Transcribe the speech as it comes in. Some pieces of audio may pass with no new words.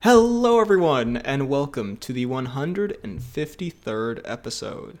everyone, and welcome to the 153rd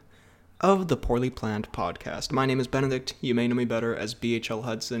episode of the Poorly Planned Podcast. My name is Benedict. You may know me better as BHL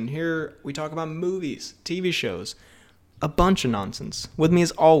Hudson. Here we talk about movies, TV shows, a bunch of nonsense. With me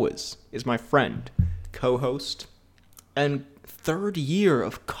as always is my friend, co-host, and third year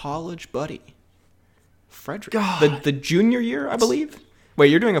of college buddy, Frederick. God. The junior year, I believe?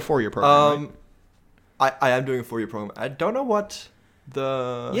 Wait, you're doing a 4-year program, right? I am doing a 4-year program. I don't know what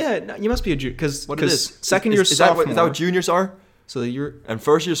the... Yeah, no, you must be a junior, because second year is sophomore. Is that what juniors are? So you're... And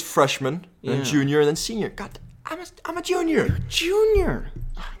first year's freshman, Yeah. then junior, and then senior. God, I'm a junior. Junior.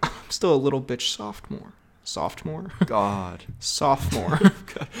 I'm still a little bitch sophomore. Sophomore? God. Sophomore.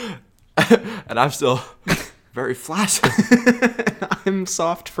 And I'm still very flaccid. I'm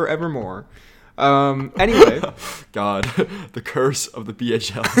soft forevermore. Anyway. God, the curse of the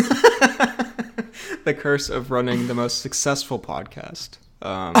BHL. The curse of running the most successful podcast.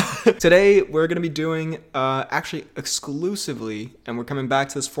 Today, we're going to be doing, actually exclusively, and we're coming back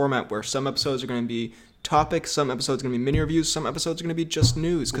to this format where some episodes are going to be topics, some episodes are going to be mini reviews, some episodes are going to be just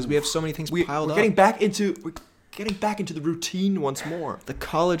news, because we have so many things piled up. We're getting back into the routine once more. The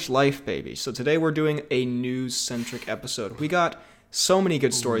college life, baby. So today we're doing a news-centric episode. We got so many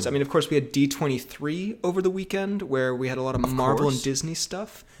good stories. I mean, of course, we had D23 over the weekend, where we had a lot of Marvel and Disney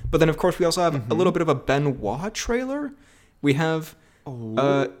stuff. But then, of course, we also have a little bit of a Benoit trailer. We have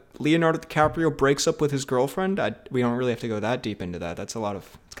Leonardo DiCaprio breaks up with his girlfriend. We don't really have to go that deep into that. It's kind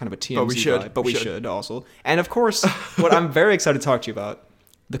of a TMZ But we should. vibe, but we should also. And, of course, what I'm very excited to talk to you about,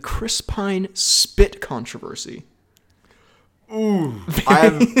 the Chris Pine spit controversy. Ooh, I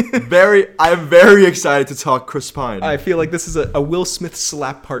am very excited to talk Chris Pine. I feel like this is a Will Smith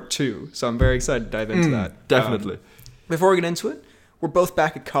slap part 2, so I'm very excited to dive into that. Definitely. Before we get into it, we're both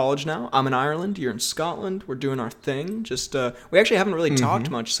back at college now. I'm in Ireland, you're in Scotland. We're doing our thing. Just we actually haven't really talked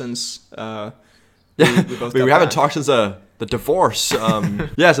much since we both we haven't talked since the divorce.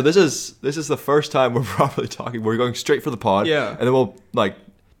 Yeah, so this is the first time we're probably talking. We're going straight for the pod. Yeah. And then we'll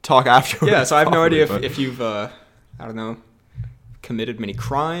talk after. Yeah, so I have no idea if you've I don't know, committed many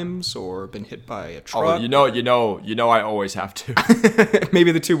crimes or been hit by a truck. Oh, you know I always have to.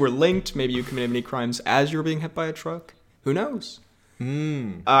 Maybe the two were linked. Maybe you committed many crimes as you were being hit by a truck. Who knows?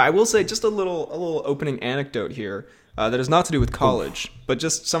 I will say just a little opening anecdote here that has not to do with college, but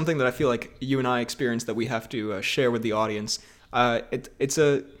just something that I feel like you and I experienced that we have to share with the audience. It's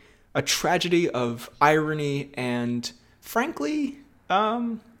a tragedy of irony and, frankly,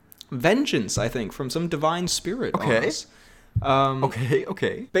 vengeance, I think, from some divine spirit on us.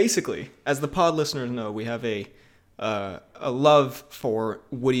 Okay. Basically, as the pod listeners know, we have a love for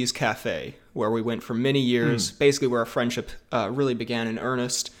Woody's Cafe, where we went for many years, basically where our friendship really began in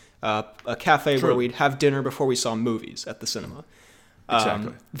earnest. A cafe where we'd have dinner before we saw movies at the cinema.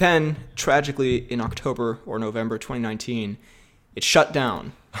 Exactly. Then, tragically, in October or November 2019, it shut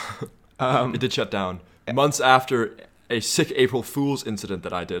down. It did shut down. Months after a sick April Fool's incident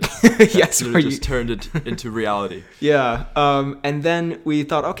that I did. Yes, it just turned it into reality. Yeah, and then we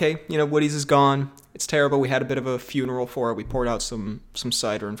thought, okay, Woody's is gone. It's terrible. We had a bit of a funeral for it. We poured out some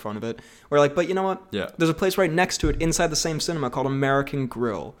cider in front of it. We're like, but you know what? Yeah. There's a place right next to it inside the same cinema called American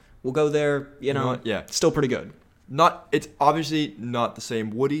Grill. We'll go there, You know what? Yeah. Still pretty good. It's obviously not the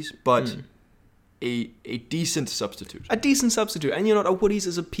same Woody's, but a decent substitute. A decent substitute. And you know what? A Woody's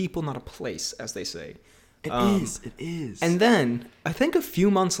is a people, not a place, as they say. It is. And then, I think a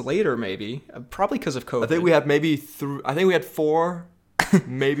few months later, maybe, probably because of COVID. I think we had 4,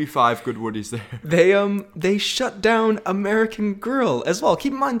 maybe 5 good Woodies They there. they shut down American Grill as well.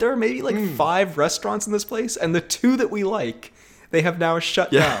 Keep in mind, there are maybe 5 restaurants in this place, and the 2 that we like, they have now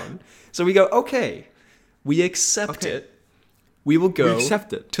shut down. So we go, okay, we accept it. We will go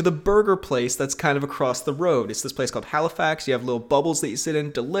to the burger place that's kind of across the road. It's this place called Halifax. You have little bubbles that you sit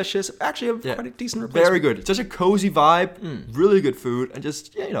in. Delicious. Actually, quite a decent replacement. Very good. It's such a cozy vibe. Really good food. And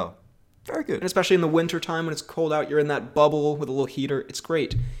just, very good. And especially in the wintertime when it's cold out, you're in that bubble with a little heater. It's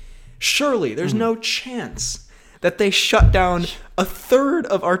great. Surely, there's no chance that they shut down a third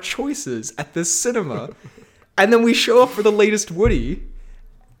of our choices at this cinema. And then we show up for the latest Woody,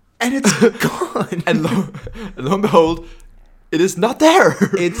 and it's gone. And lo and behold, it is not there.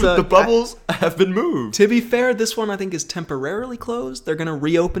 The bubbles have been moved. To be fair, this one I think is temporarily closed. They're going to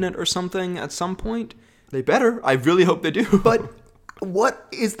reopen it or something at some point. They better. I really hope they do. But what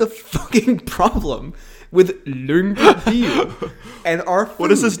is the fucking problem with Lungaville and our food?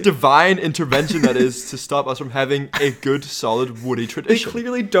 What is this divine intervention that is to stop us from having a good, solid Woody tradition? They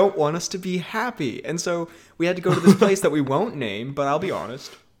clearly don't want us to be happy. And so we had to go to this place that we won't name, but I'll be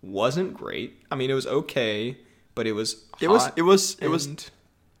honest, wasn't great. I mean, it was okay, but it was hot. It was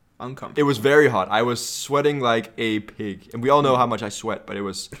uncomfortable. It was very hot. I was sweating like a pig, and we all know how much I sweat. But it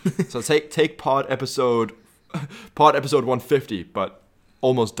was so take pod episode 150, but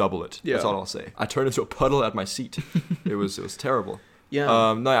almost double it. Yeah. That's all I'll say. I turned into a puddle at my seat. It was terrible. Yeah.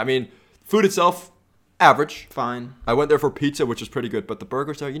 No, I mean, food itself, average. Fine. I went there for pizza, which was pretty good, but the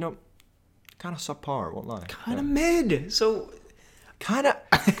burgers there, kind of subpar. Won't lie. Kind of mid. So. Kind of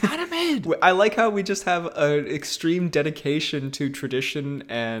mid. I like how we just have an extreme dedication to tradition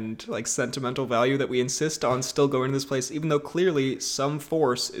and like sentimental value that we insist on still going to this place, even though clearly some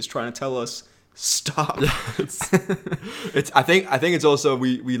force is trying to tell us stop. I think it's also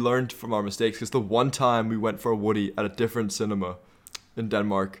we learned from our mistakes, because the one time we went for a Woody at a different cinema in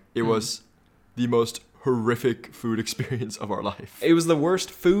Denmark, it was the most horrific food experience of our life. It was the worst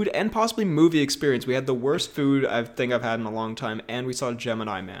food and possibly movie experience. We had the worst food I think I've had in a long time, and we saw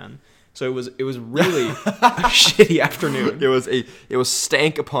Gemini Man. So it was really a shitty afternoon. It was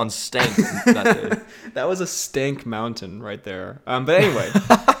stank upon stank that day. That was a stank mountain right there. But anyway,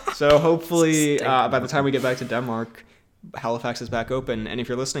 so hopefully by the time we get back to Denmark, Halifax is back open. And if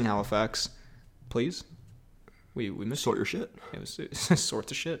you're listening, Halifax, please, we miss Sort your shit. It was sort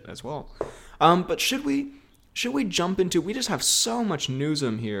the shit as well. But should we jump into? We just have so much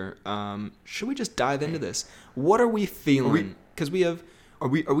newsum here. Should we just dive into this? What are we feeling? Because we have. Are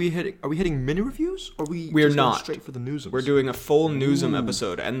we hitting mini reviews? Or We're just going not straight for the newsums? We're doing a full newsum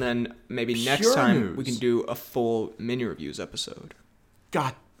episode, and then maybe next Pure time news. we can do a full mini reviews episode.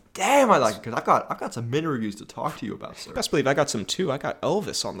 God damn, I like it, because I've got some mini reviews to talk to you about, sir. Best believe I got some too. I got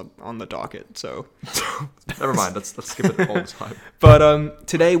Elvis on the docket. So Never mind. Let's skip it all the time. But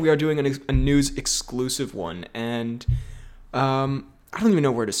today we are doing a news exclusive one, and I don't even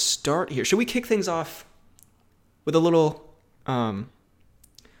know where to start here. Should we kick things off with a little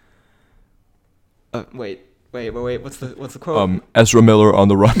wait. What's the quote? Ezra Miller on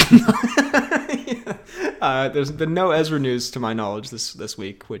the run. There's been no Ezra news to my knowledge this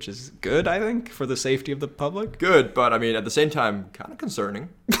week, which is good, I think, for the safety of the public. Good, but I mean, at the same time, kind of concerning.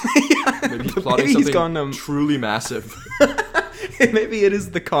 Maybe he's plotting Maybe he's something gone, truly massive. Maybe it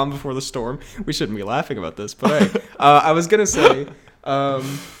is the calm before the storm. We shouldn't be laughing about this, but hey, I was gonna say,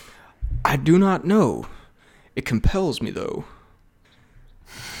 I do not know. It compels me, though.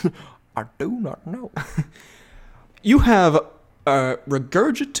 I do not know. You have a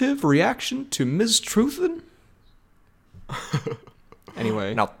regurgitative reaction to mistruthin'?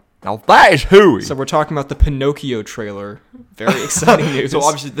 Anyway. Now that is hooey. So we're talking about the Pinocchio trailer. Very exciting news. So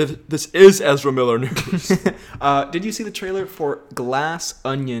obviously this is Ezra Miller news. Did you see the trailer for Glass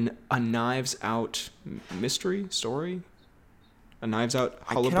Onion, a Knives Out mystery story? A Knives Out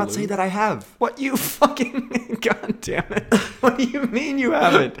hullabaloo? I cannot say that I have. What, you fucking... God damn it. What do you mean you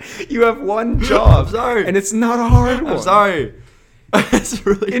haven't? You have one job. I'm sorry. And it's not a hard one. I'm sorry. It's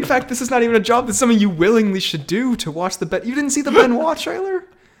really In fact, this is not even a job. This is something you willingly should do to watch the... You didn't see the Benoit trailer?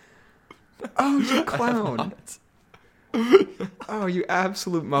 Oh, you clown. Oh, you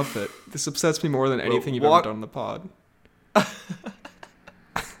absolute muppet. This upsets me more than anything you've ever done on the pod.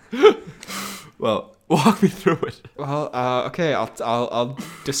 Well, walk me through it. Well, okay, I'll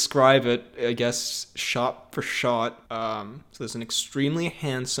describe it, I guess, shot for shot. So there's an extremely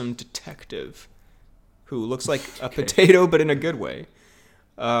handsome detective who looks like a potato, but in a good way.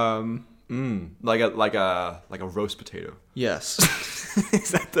 Like a roast potato. Yes.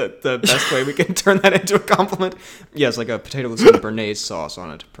 Is that the best way we can turn that into a compliment? Yes, like a potato with some béarnaise sauce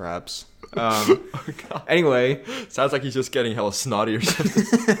on it, perhaps. Oh, God. Anyway, sounds like he's just getting hella snotty or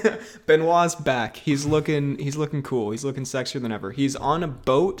something. Benoit's back. He's looking cool. He's looking sexier than ever. He's on a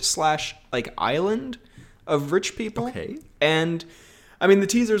boat / like island of rich people. Okay. And I mean, the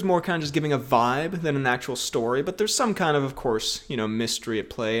teaser's more kind of just giving a vibe than an actual story, but there's some kind of course, mystery at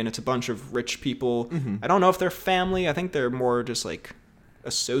play, and it's a bunch of rich people. Mm-hmm. I don't know if they're family. I think they're more just like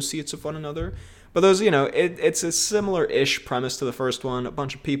associates of one another. But those, it's a similar-ish premise to the first one. A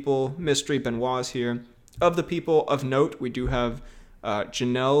bunch of people, mystery, Benoit's here. Of the people of note, we do have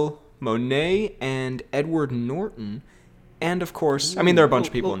Janelle Monáe and Edward Norton. And, of course, there are a bunch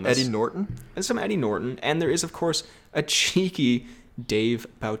of people in this. Eddie Norton? And some Eddie Norton. And there is, of course, a cheeky Dave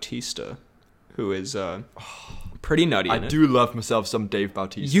Bautista, who is pretty nutty in it. I do love myself some Dave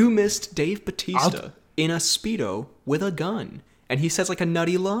Bautista. You missed Dave Bautista in a Speedo with a gun. And he says, like, a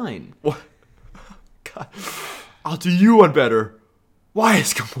nutty line. What? God. I'll do you one better. Why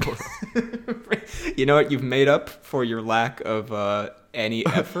is Gamora? You know what? You've made up for your lack of any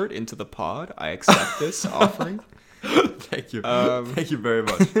effort into the pod. I accept this offering. Thank you. Thank you very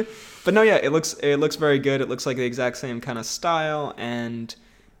much. But no, yeah, it looks very good. It looks like the exact same kind of style, and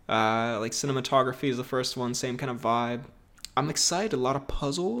like cinematography is the first one, same kind of vibe. I'm excited. A lot of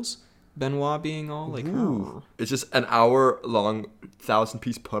puzzles. Benoit being all like, oh. It's just an hour-long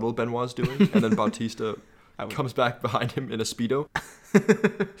 1,000-piece puzzle Benoit's doing, and then Bautista comes back behind him in a Speedo.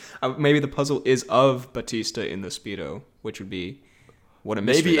 Maybe the puzzle is of Batista in the Speedo, which would be what a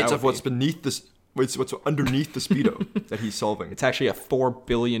mystery. Maybe it's of what's beneath this. What's underneath the Speedo that he's solving. It's actually a 4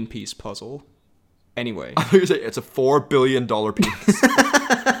 billion piece puzzle. Anyway. I was going to say, it's a $4 billion piece.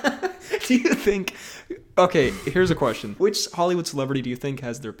 Do you think... Okay, here's a question. Which Hollywood celebrity do you think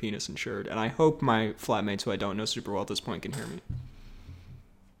has their penis insured? And I hope my flatmates, who I don't know super well at this point, can hear me.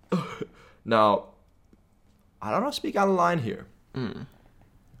 Now, I don't know speak out of line here.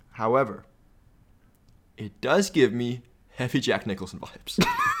 However, it does give me heavy Jack Nicholson vibes.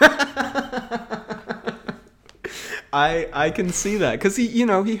 I can see that. Because he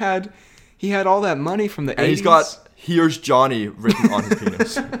had all that money from the 80s. And he's got, "Here's Johnny" written on his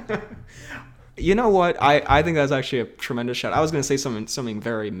penis. You know what? I think that's actually a tremendous shot. I was going to say something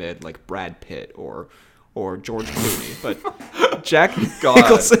very mid, like Brad Pitt or George Clooney, but Jack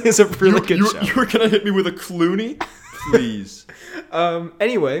Nicholson is a really good shout. You were going to hit me with a Clooney? Please.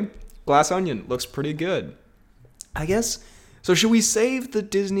 Anyway, Glass Onion looks pretty good. I guess. So should we save the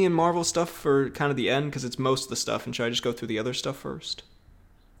Disney and Marvel stuff for kind of the end, because it's most of the stuff, and should I just go through the other stuff first?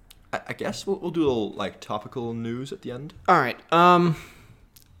 I guess we'll do a little like topical news at the end. All right.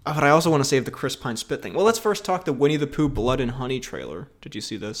 But I also want to save the Chris Pine spit thing. Well, let's first talk the Winnie the Pooh Blood and Honey trailer. Did you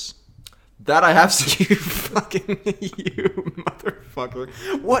see this? That I have seen. You motherfucker.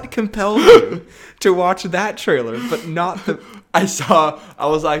 What compelled you to watch that trailer, but not the... I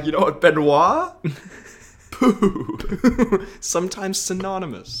was like, you know what, Benoit? Pooh. Sometimes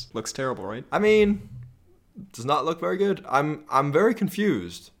synonymous. Looks terrible, right? I mean, does not look very good. I'm very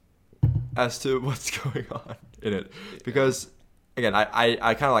confused as to what's going on in it. Because... Again, I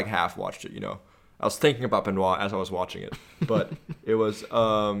kind of like half watched it, I was thinking about Benoit as I was watching it. But it was,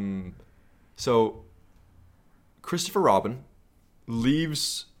 so Christopher Robin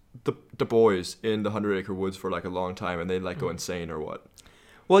leaves the boys in the 100 Acre Woods for like a long time, and they like go insane or what?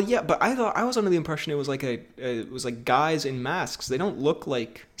 Well, yeah, but I was under the impression it was like guys in masks. They don't look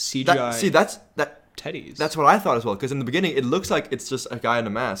like CGI. That's teddies. That's what I thought as well, because in the beginning it looks like it's just a guy in a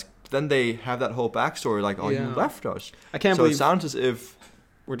mask. Then they have that whole backstory, like, you left us. I can't believe... So it sounds as if...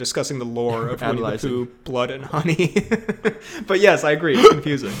 We're discussing the lore of Winnie the Pooh, Blood and Honey. But yes, I agree. It's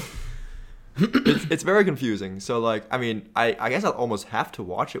confusing. It's very confusing. So, like, I mean, I guess I'll almost have to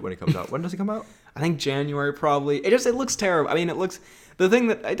watch it when it comes out. When does it come out? I think January, probably. It looks terrible. I mean, it looks... The thing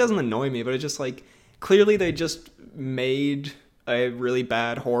that... It doesn't annoy me, but it's just, like... Clearly, they just made... a really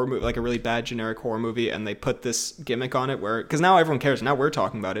bad horror movie, like a really bad generic horror movie, and they put this gimmick on it where, because now everyone cares, now we're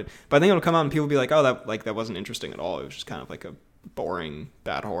talking about it, but I think it'll come out and people will be like, oh, that wasn't interesting at all, it was just kind of like a boring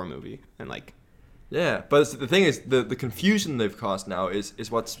bad horror movie, and like, yeah, but the thing is, the confusion they've caused now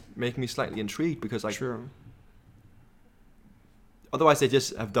is what's making me slightly intrigued, because like, true. Otherwise they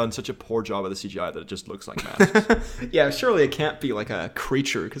just have done such a poor job of the CGI that it just looks like masks. Yeah, surely it can't be like a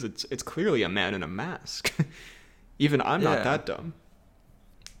creature, because it's clearly a man in a mask. Even I'm not that dumb.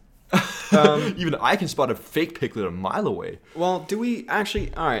 Even I can spot a fake piglet a mile away. Well, do we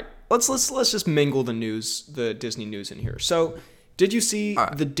actually? All right, let's just mingle the Disney news in here. So, did you see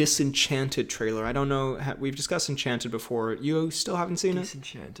the Disenchanted trailer? I don't know. We've discussed Enchanted before. You still haven't seen it?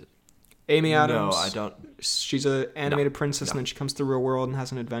 Disenchanted. Amy Adams. No, I don't. She's an animated princess, and then she comes to the real world and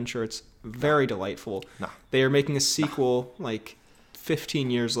has an adventure. It's very delightful. No. They are making a sequel like 15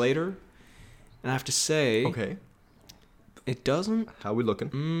 years later, and I have to say, okay. It doesn't. How we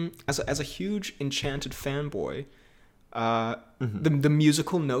looking? As a huge Enchanted fanboy, the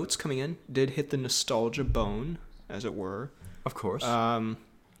musical notes coming in did hit the nostalgia bone, as it were. Of course. I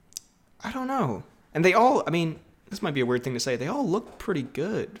don't know. And they all, I mean, this might be a weird thing to say, they all look pretty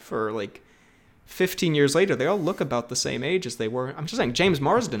good for like 15 years later. They all look about the same age as they were. I'm just saying, James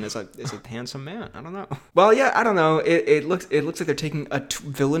Marsden is a handsome man. I don't know. Well, yeah, I don't know. It looks like they're taking a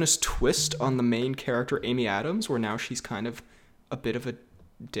villainous twist on the main character, Amy Adams, where now she's kind of a bit of a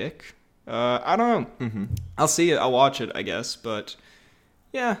dick. I don't know. Mm-hmm. I'll see it. I'll watch it, I guess. But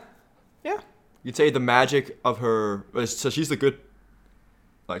yeah. You'd say the magic of her. So she's the good.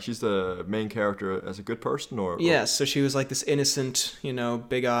 Like, she's the main character as a good person, or? Yes, so she was like this innocent,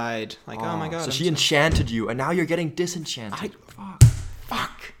 big-eyed, like, oh my god. So she enchanted you, and now you're getting disenchanted.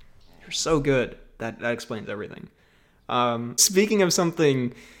 Fuck. You're so good. That explains everything. Speaking of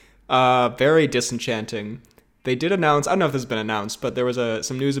something very disenchanting, they did announce, I don't know if this has been announced, but there was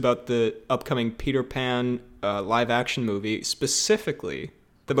some news about the upcoming Peter Pan live-action movie, specifically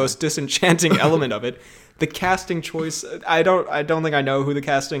the most disenchanting element of it. The casting choice, I don't think I know who the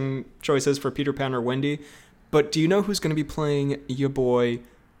casting choice is for Peter Pan or Wendy, But do you know who's going to be playing your boy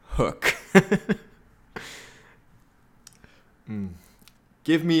Hook?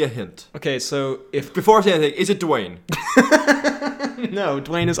 Give me a hint. Okay, so if... Before I say anything, is it Dwayne? No,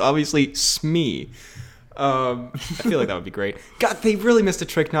 Dwayne is obviously Smee. I feel like that would be great. God, they really missed a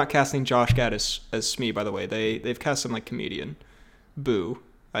trick not casting Josh Gad as Smee, by the way. They've cast him like comedian. Boo,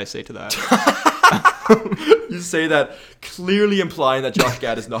 I say to that. You say that clearly implying that Josh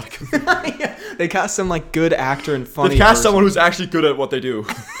Gad is not a comedian. Yeah, they cast some like good actor and funny. They cast someone who's actually good at what they do.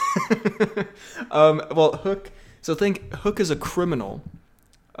 Well, Hook. So think Hook is a criminal,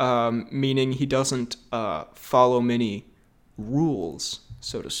 meaning he doesn't follow many rules,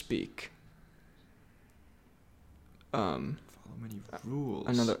 so to speak. Follow many rules.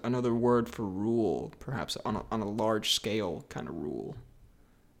 Another word for rule, perhaps on a large scale kind of rule.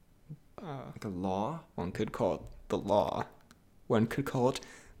 Like a law? One could call it the law. One could call it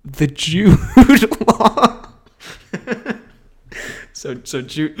the Jude Law. So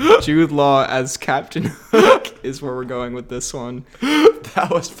Jude Law as Captain Hook is where we're going with this one. That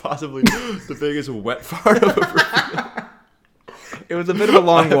was possibly the biggest wet fart of a review. It was a bit of a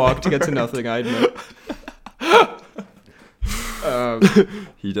long walk to get to nothing, I admit.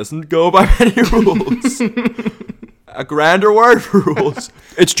 He doesn't go by many rules. A grander word for rules.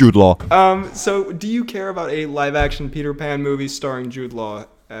 It's Jude Law. So do you care about a live-action Peter Pan movie starring Jude Law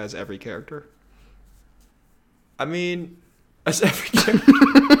as every character? I mean, as every character.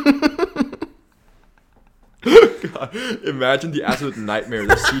 God, imagine the absolute nightmare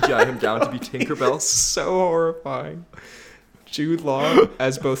to CGI him down to be Tinkerbell. It's so horrifying. Jude Law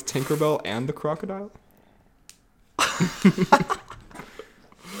as both Tinkerbell and the crocodile?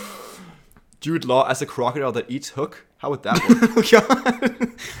 Jude Law as a crocodile that eats Hook? How would that work? Oh,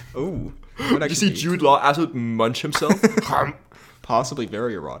 God. Oh. Did you see Jude Law absolutely munch himself? Possibly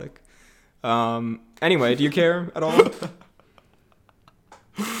very erotic. Anyway, do you care at all?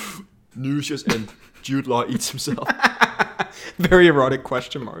 News just in. Jude Law eats himself. Very erotic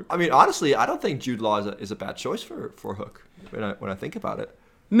question mark. I mean, honestly, I don't think Jude Law is a bad choice for Hook when I think about it.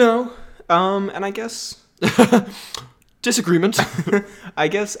 No. And I guess... Disagreement. I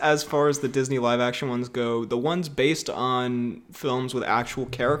guess as far as the Disney live-action ones go, the ones based on films with actual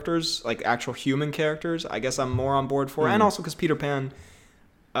characters, like actual human characters, I guess I'm more on board for. And also because Peter Pan,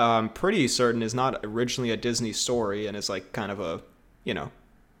 I'm pretty certain, is not originally a Disney story and is like kind of a,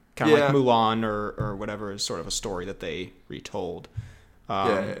 kind of like Mulan or whatever, is sort of a story that they retold.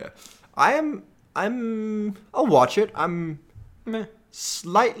 Yeah. I'll watch it. I'm meh.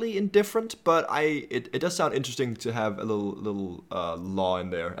 Slightly indifferent, but it does sound interesting to have a little law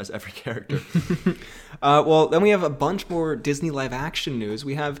in there as every character. Well, then we have a bunch more Disney live action news.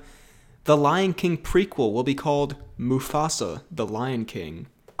 We have the Lion King prequel will be called Mufasa, the Lion King.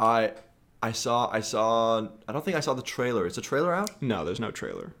 I saw. I don't think I saw the trailer. Is the trailer out? No, there's no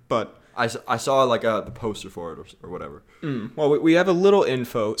trailer, but I saw like the poster for it or whatever. Well, we have a little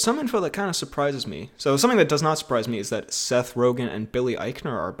info. Some info that kind of surprises me. So something that does not surprise me is that Seth Rogen and Billy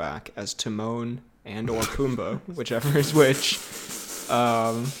Eichner are back as Timon and or Pumbaa, whichever is which.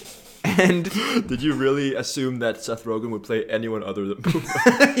 And did you really assume that Seth Rogen would play anyone other than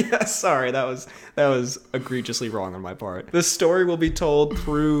Pumbaa? Yeah, sorry, that was egregiously wrong on my part. The story will be told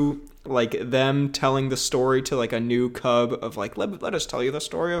through like them telling the story to like a new cub of like let us tell you the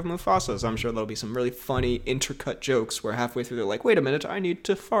story of Mufasa. So I'm sure there'll be some really funny intercut jokes where halfway through they're like, wait a minute, I need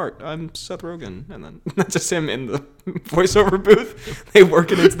to fart, I'm Seth Rogen, and then that's just him in the voiceover booth. They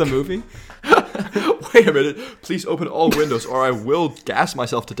work it into the movie. Wait a minute, please open all windows or I will gas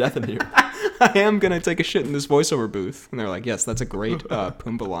myself to death in here. I am gonna take a shit in this voiceover booth. And they're like, yes, that's a great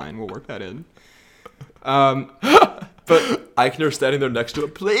Pumbaa line, we'll work that in. But Eichner standing there next to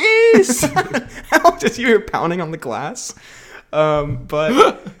it, please. How did you hear pounding on the glass?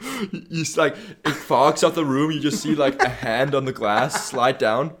 But you like it fogs out the room. You just see like a hand on the glass slide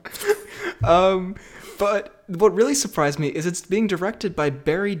down. But what really surprised me is it's being directed by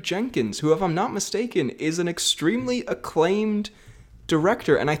Barry Jenkins, who, if I'm not mistaken, is an extremely acclaimed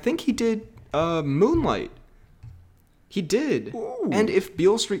director, and I think he did Moonlight. He did. Ooh. And If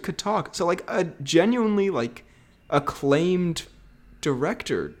Beale Street Could Talk. So like a genuinely like acclaimed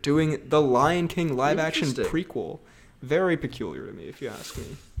director doing the Lion King live action prequel. Very peculiar to me, if you ask me.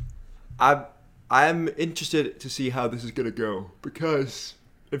 I'm interested to see how this is gonna go because,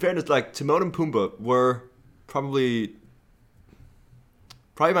 in fairness, like Timon and Pumbaa were probably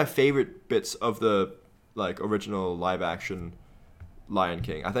my favorite bits of the like original live action Lion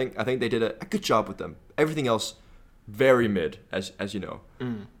King. I think they did a good job with them. Everything else very mid, as you know.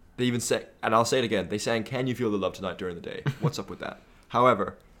 They even sang, and I'll say it again, they sang "Can You Feel the Love Tonight" during the day. What's up with that?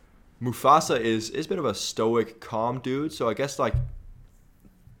 However, Mufasa is a bit of a stoic, calm dude. So I guess like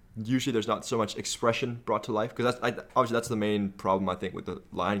usually there's not so much expression brought to life, because obviously that's the main problem I think with the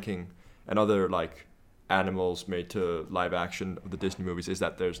Lion King and other like animals made to live action of the Disney movies, is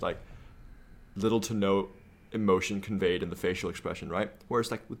that there's like little to no emotion conveyed in the facial expression, right?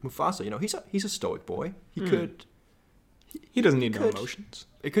 Whereas like with Mufasa, he's a stoic boy. He doesn't need no emotions.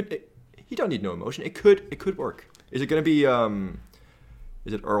 He don't need no emotion. It could work. Is it gonna be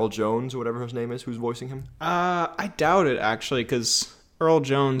is it Earl Jones or whatever his name is who's voicing him? I doubt it actually, because Earl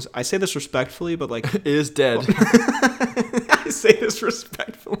Jones, I say this respectfully, but like is dead. I say this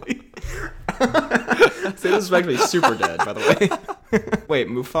respectfully. I say this respectfully, super dead, by the way. Wait,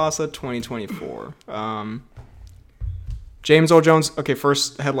 Mufasa 2024. James Earl Jones. Okay,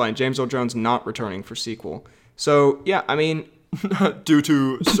 first headline: James Earl Jones not returning for sequel. So yeah, I mean, due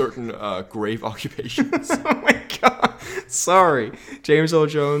to certain grave occupations. Oh my god, sorry, James Earl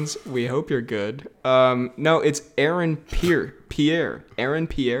Jones. We hope you're good. No, it's Aaron Pierre. Aaron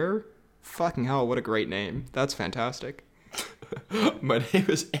Pierre. Fucking hell, what a great name. That's fantastic. My name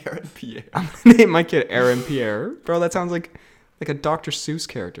is Aaron Pierre. I'm gonna name my kid Aaron Pierre, bro. That sounds like a Dr. Seuss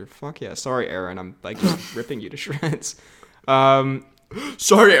character. Fuck yeah. Sorry, Aaron. I'm like just ripping you to shreds.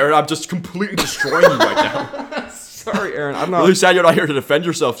 Sorry, Aaron. I'm just completely destroying you right now. Sorry, Aaron. I'm not really sad you're not here to defend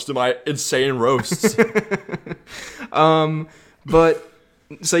yourself to my insane roasts. But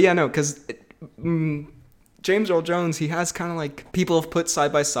so yeah, no, because James Earl Jones, he has kind of like, people have put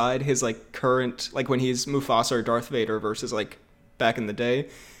side by side his like current, like when he's Mufasa or Darth Vader versus like back in the day,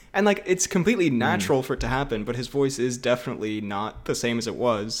 and like it's completely natural for it to happen, but his voice is definitely not the same as it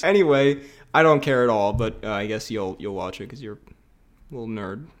was. Anyway, I don't care at all, but I guess you'll watch it because you're a little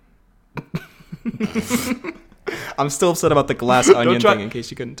nerd. I'm still upset about the glass onion thing, in case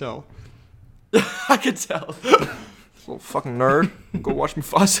you couldn't tell. I could tell. Little fucking nerd. Go watch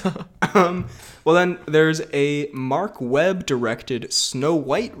Mufasa. Well, then there's a Mark Webb directed Snow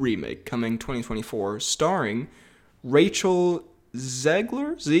White remake coming 2024, starring Rachel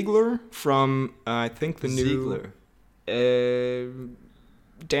Zegler from I think the new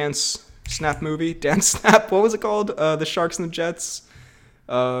Dance Snap movie. Dance Snap. What was it called? The Sharks and the Jets.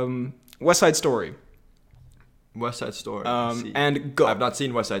 West Side Story. West Side Story. And I've not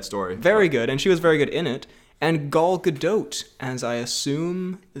seen West Side Story. Very good, and she was very good in it. And Gal Gadot, as I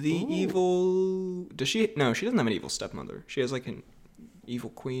assume the evil... Does she... No, she doesn't have an evil stepmother. She has like an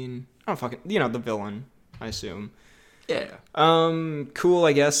evil queen. I don't fucking... the villain, I assume. Yeah. Cool,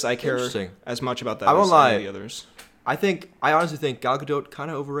 I guess. I care as much about that I won't as lie. any of the others. I honestly think Gal Gadot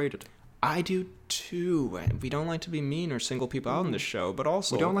kind of overrated. I do too. We don't like to be mean or single people out in this show, but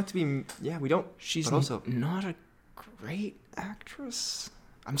also... We don't like to be... Yeah, we don't... She's also not a great actress.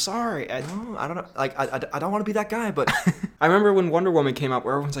 I'm sorry. I don't know. Like, I don't want to be that guy, but... I remember when Wonder Woman came out,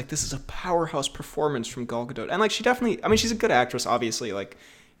 where everyone's like, this is a powerhouse performance from Gal Gadot. And, like, she definitely... I mean, she's a good actress, obviously. Like,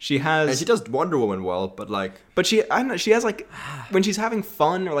 she has... And she does Wonder Woman well, but, like... But she... I don't know. She has, like... when she's having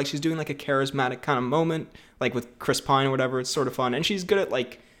fun, or, like, she's doing, like, a charismatic kind of moment, like, with Chris Pine or whatever, it's sort of fun. And she's good at,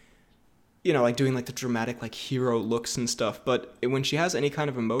 like... like, doing, like, the dramatic, like, hero looks and stuff. But when she has any kind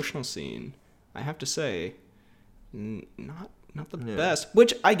of emotional scene, I have to say... Not the best,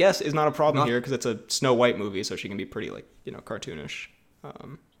 which I guess is not a problem here because it's a Snow White movie, so she can be pretty, like, cartoonish.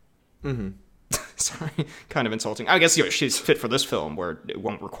 Sorry, kind of insulting. I guess she's fit for this film where it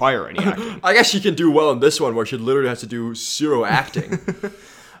won't require any acting. I guess she can do well in this one where she literally has to do zero acting.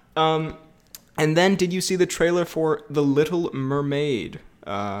 And then, did you see the trailer for The Little Mermaid?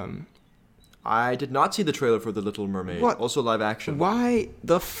 I did not see the trailer for The Little Mermaid. What? Also live action. Why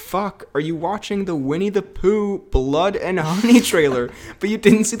the fuck are you watching the Winnie the Pooh Blood and Honey trailer, but you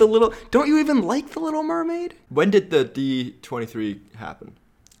didn't see the Little... Don't you even like The Little Mermaid? When did the D23 happen?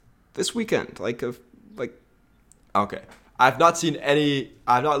 This weekend. Okay. I've not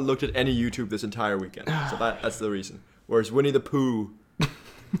looked at any YouTube this entire weekend, so that's the reason. Whereas Winnie the Pooh...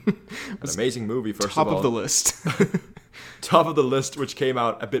 an amazing movie, first of all. Top of the list. Top of the list, which came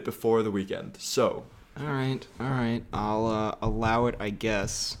out a bit before the weekend. So, all right, I'll allow it, I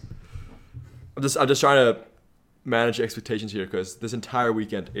guess. I'm just trying to manage expectations here because this entire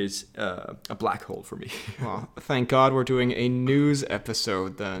weekend is a black hole for me. Well, thank God we're doing a news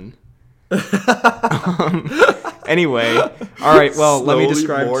episode then. Anyway, all right. Well, let me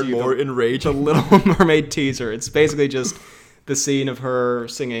describe to you the Little Mermaid teaser. It's basically just the scene of her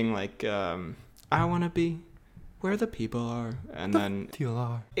singing like, "I wanna be where the people are," and then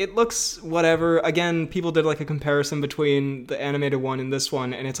it looks whatever. Again, people did like a comparison between the animated one and this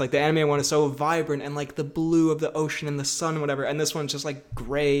one, and it's like the animated one is so vibrant and like the blue of the ocean and the sun and whatever, and this one's just like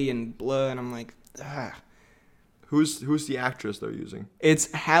gray and blue, and I'm like, ah. Who's the actress they're using?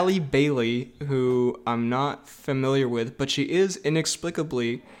 It's Halle Bailey, who I'm not familiar with, but she is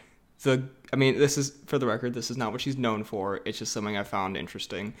inexplicably this is, for the record, this is not what she's known for. It's just something I found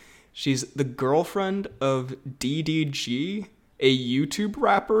interesting. She's the girlfriend of DDG, a YouTube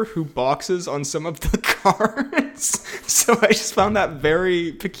rapper who boxes on some of the cards. So I just found that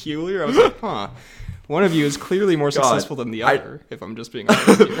very peculiar. I was like, huh. One of you is clearly more successful than the other, if I'm just being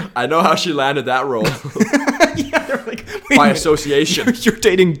honest here. I know how she landed that role. Yeah, they're like, by association. You're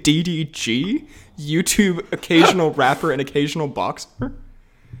dating DDG? YouTube occasional rapper and occasional boxer?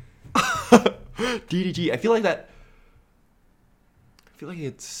 DDG. I feel like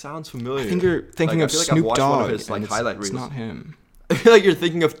it sounds familiar. I think you're thinking of Snoop Dogg. One of his, highlight reels. It's not him. I feel like you're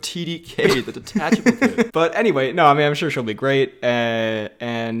thinking of TDK, the detachable kid. But anyway, no, I mean, I'm sure she'll be great.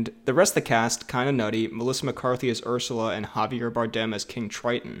 And the rest of the cast, kind of nutty. Melissa McCarthy as Ursula and Javier Bardem as King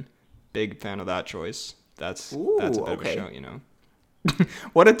Triton. Big fan of that choice. That's a bit of a show, you know.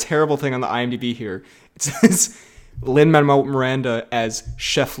 What a terrible thing on the IMDb here. It says Lin-Manuel Miranda as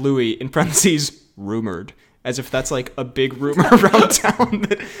Chef Louis, in parentheses, rumored. As if that's like a big rumor around town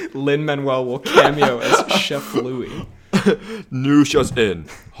that Lin-Manuel will cameo as Chef Louis. News just in.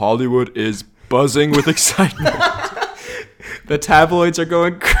 Hollywood is buzzing with excitement. The tabloids are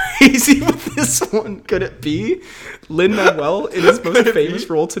going crazy with this one. Could it be Lin-Manuel in his most famous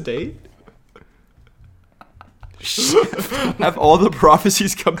role to date? Have all the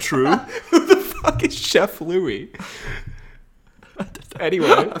prophecies come true? Who the fuck is Chef Louis?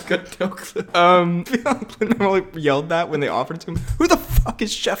 Anyway, I've got no clue. Lin-Manuel yelled that when they offered it to him. Who the fuck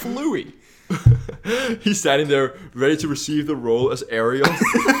is Chef Louis? He's standing there ready to receive the role as Ariel.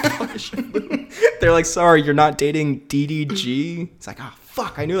 They're like, sorry, you're not dating DDG? It's like, oh,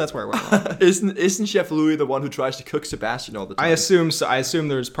 fuck, I knew that's where I went wrong. Isn't Chef Louis the one who tries to cook Sebastian all the time? I assume so. I assume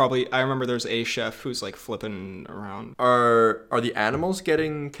there's probably, I remember there's a chef who's like flipping around. Are the animals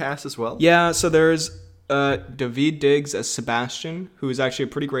getting cast as well? Yeah, so there's David Diggs as Sebastian, who is actually a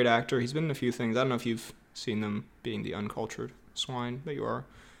pretty great actor. He's been in a few things. I don't know if you've seen them, being the uncultured swine that you are.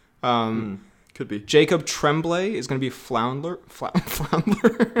 Could be. Jacob Tremblay is going to be Flounder.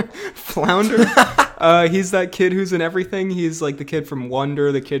 He's that kid who's in everything. He's like the kid from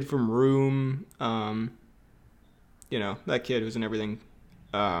Wonder, the kid from Room. You know, that kid who's in everything.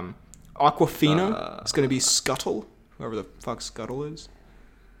 Aquafina is going to be Scuttle, whoever the fuck Scuttle is.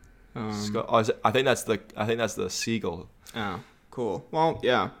 I think that's the seagull. Oh, cool. Well,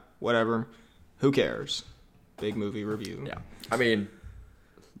 yeah, whatever. Who cares? Big movie review. Yeah, I mean,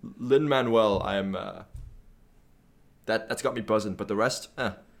 Lin-Manuel, that's got me buzzing, but the rest,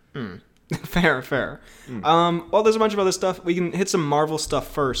 Fair. Well, there's a bunch of other stuff. We can hit some Marvel stuff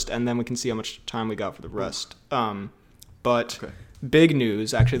first, and then we can see how much time we got for the rest. Big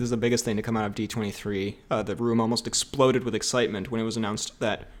news. Actually, this is the biggest thing to come out of D23. The room almost exploded with excitement when it was announced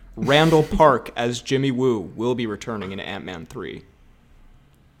that Randall Park as Jimmy Woo will be returning in Ant-Man 3.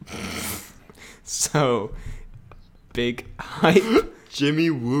 So, big hype. Jimmy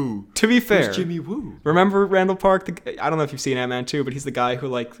Woo. To be fair, who's Jimmy Woo? Remember Randall Park? I don't know if you've seen Ant-Man 2, but he's the guy who,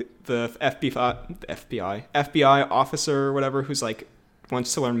 like, the FBI officer or whatever, who's like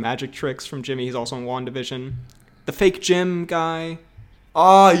wants to learn magic tricks from Jimmy. He's also in WandaVision. The fake Jim guy.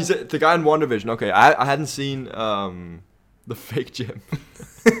 Oh, he's the guy in WandaVision. Okay, I hadn't seen the fake Jim.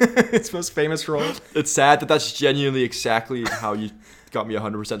 Its most famous role. It's sad that that's genuinely exactly how you got me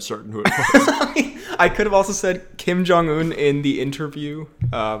 100% certain who it was. I could have also said Kim Jong-un in The Interview.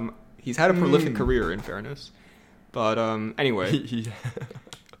 He's had a prolific career, in fairness. But anyway.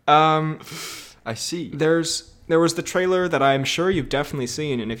 I see. There was the trailer that I'm sure you've definitely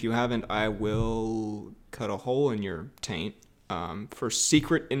seen, and if you haven't, I will cut a hole in your taint, for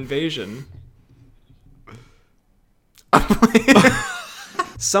Secret Invasion.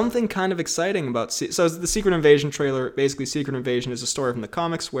 Something kind of exciting about... So the Secret Invasion trailer, basically Secret Invasion is a story from the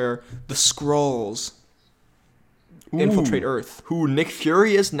comics where the Skrulls infiltrate Earth. Who Nick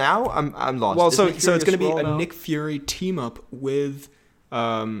Fury is now? I'm lost. Well, so it's going to be a Nick Fury team-up with...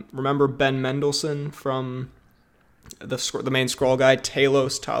 remember Ben Mendelsohn from the main Skrull guy?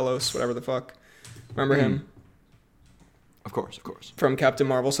 Talos, whatever the fuck. Remember him? Of course. From Captain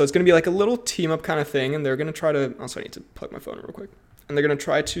Marvel. So it's going to be like a little team-up kind of thing, and they're going to try to... Also, I need to plug my phone real quick. And they're going to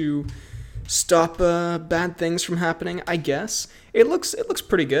try to stop bad things from happening, I guess. It looks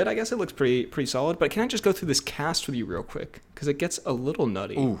pretty good. I guess it looks pretty solid. But can I just go through this cast with you real quick? Because it gets a little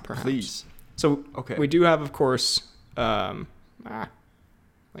nutty, perhaps. Please. So, okay. We do have, of course... sorry.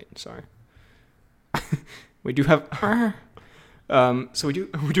 We do have...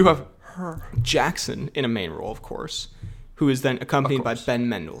 we do have Jackson in a main role, of course, who is then accompanied by Ben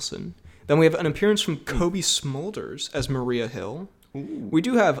Mendelsohn. Then we have an appearance from Kobe Smulders as Maria Hill. Ooh. We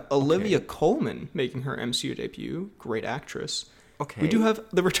do have Olivia Colman making her MCU debut. Great actress. Okay. We do have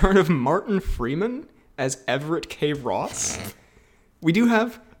the return of Martin Freeman as Everett K. Ross. We do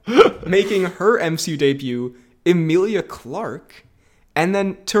have making her MCU debut Emilia Clarke. And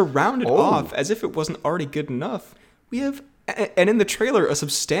then to round it off, as if it wasn't already good enough, we have, and in the trailer, a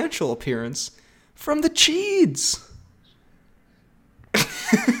substantial appearance from the Cheeds.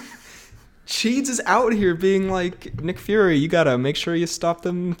 Cheeds is out here being like, Nick Fury, you gotta make sure you stop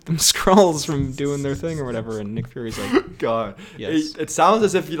them Skrulls from doing their thing or whatever. And Nick Fury's like, God, yes. It sounds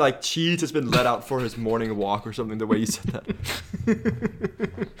as if Cheeds has been let out for his morning walk or something. The way you said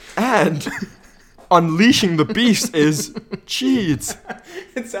that, and unleashing the beast is Cheeds.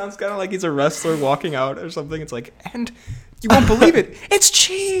 It sounds kind of like he's a wrestler walking out or something. It's like, and you won't believe it, it's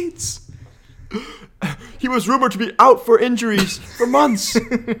Cheeds. He was rumored to be out for injuries for months,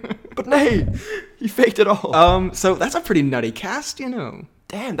 but nay, he faked it all. So that's a pretty nutty cast, you know.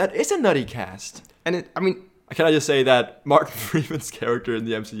 Damn, that is a nutty cast. And Can I just say that Martin Freeman's character in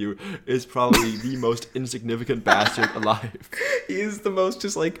the MCU is probably the most insignificant bastard alive. He is the most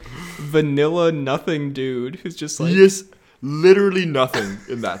just like vanilla nothing dude who's just like... He is literally nothing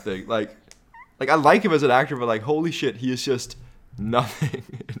in that thing. Like I like him as an actor, but like, holy shit, he is just nothing.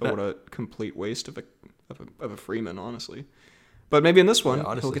 What a complete waste of a Freeman, honestly. But maybe in this one,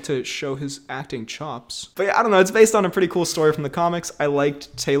 he'll get to show his acting chops. But yeah, I don't know. It's based on a pretty cool story from the comics. I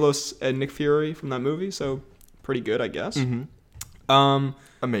liked Talos and Nick Fury from that movie, so pretty good, I guess. Mm-hmm.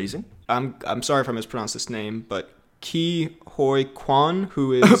 Amazing. I'm sorry if I mispronounced this name, but Ki Hoi Kwan,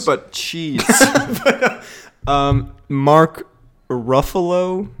 who is... but cheese. Mark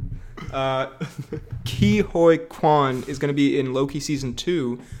Ruffalo. Ki Hoi Kwan is going to be in Loki Season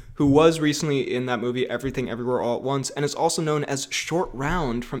 2, who was recently in that movie Everything Everywhere All at Once, and is also known as Short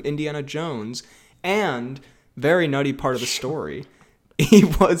Round from Indiana Jones, and very nutty part of the story.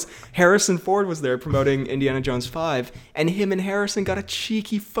 Harrison Ford was there promoting Indiana Jones 5, and him and Harrison got a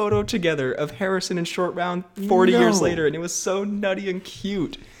cheeky photo together of Harrison in Short Round 40 years later, and it was so nutty and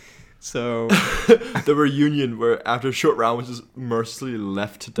cute. So the reunion where after Short Round was just mercilessly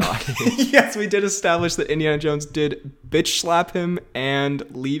left to die. Yes, we did establish that Indiana Jones did bitch slap him and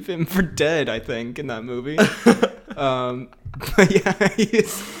leave him for dead, I think, in that movie. But yeah,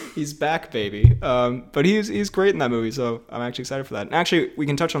 he's back, baby. But he's great in that movie, so I'm actually excited for that. And actually, we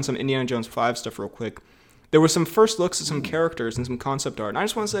can touch on some Indiana Jones 5 stuff real quick. There were some first looks at some characters and some concept art. And I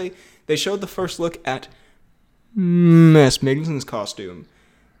just want to say, they showed the first look at Mess Miggson's costume.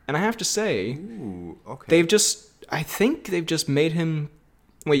 And I have to say, I think they've just made him...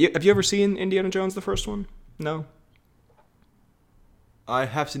 Wait, have you ever seen Indiana Jones, the first one? No? I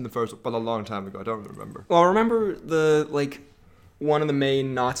have seen the first one, but a long time ago. I don't remember. Well, I remember one of the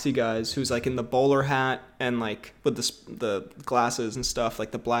main Nazi guys who's like in the bowler hat and like with the glasses and stuff,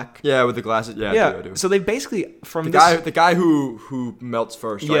 like the black... Yeah, with the glasses. Yeah, yeah. I do. So they basically... The guy who melts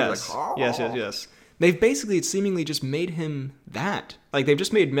first, right? Yes. Like, oh. Yes. They've basically seemingly just made him that. Like, they've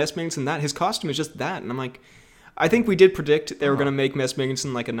just made Mess Migginson that. His costume is just that. And I'm like, I think we did predict they were going to make Mess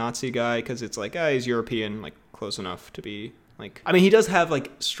Migginson like a Nazi guy because it's like, he's European, like close enough to be like... I mean, he does have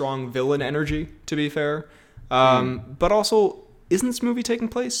like strong villain energy, to be fair. But also, isn't this movie taking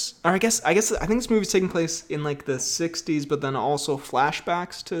place... Or I think this movie's taking place in like the 60s, but then also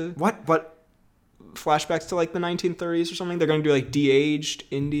flashbacks to... What? Flashbacks to like the 1930s or something? They're going to do like de-aged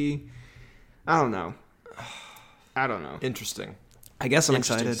indie... I don't know. Interesting. I guess I'm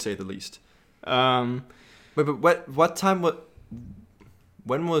excited, to say the least. Wait, but what time?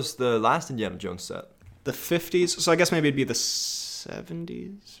 When was the last Indiana Jones set? The 50s. So I guess maybe it'd be the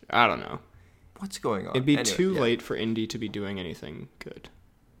 70s. I don't know. What's going on? It'd be too late for Indy to be doing anything good.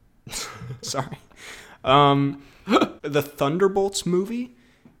 Sorry. The Thunderbolts movie.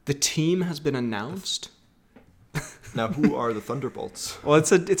 The team has been announced. Now, who are the Thunderbolts? Well,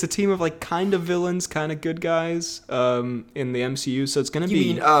 it's a team of like kind of villains, kind of good guys in the MCU. So it's gonna be.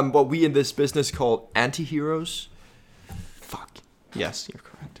 You mean what we in this business call anti-heroes? Fuck. Yes, you're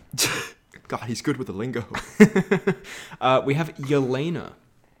correct. God, he's good with the lingo. We have Yelena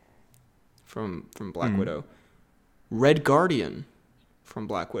from Black Widow, Red Guardian from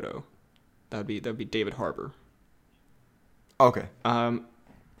Black Widow. That'd be David Harbour. Okay.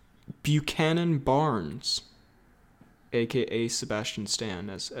 Buchanan Barnes, a.k.a. Sebastian Stan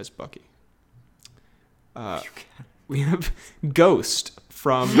as Bucky. We have Ghost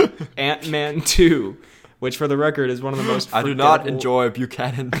from Ant-Man 2, which, for the record, is one of the most I do not enjoy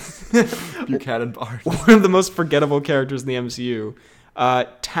Buchanan Barnes. One of the most forgettable characters in the MCU.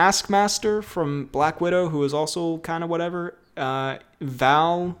 Taskmaster from Black Widow, who is also kind of whatever.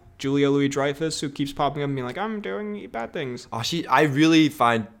 Val Julia Louis-Dreyfus, who keeps popping up and being like, I'm doing bad things. Oh, I really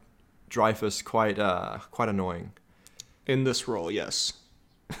find Dreyfus quite annoying. In this role, yes.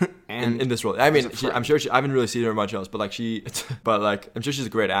 And in this role, I mean, I'm sure I haven't really seen her much else, but like I'm sure she's a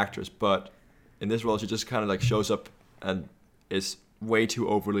great actress. But in this role, she just kind of like shows up and is way too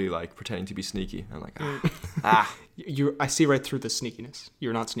overly like pretending to be sneaky. I'm like, I see right through the sneakiness.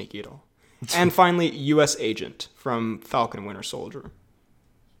 You're not sneaky at all. And finally, U.S. Agent from Falcon and Winter Soldier,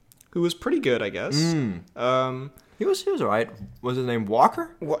 who was pretty good, I guess. He was alright. Was his name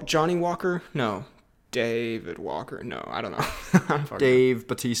Walker? Johnny Walker? No. David Walker? No, I don't know. Dave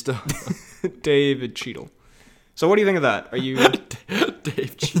Bautista. David Cheadle. So what do you think of that? Are you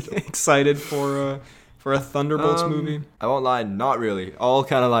Dave Cheadle excited for a Thunderbolts movie? I won't lie, not really. All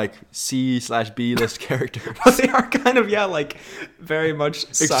kind of like C/B list characters. But they are kind of, like very much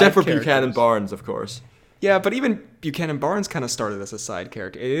except for characters. Buchanan Barnes, of course. Yeah, but even Buchanan Barnes kind of started as a side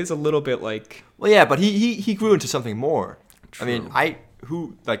character. It is a little bit like... Well, yeah, but he grew into something more. True. I mean,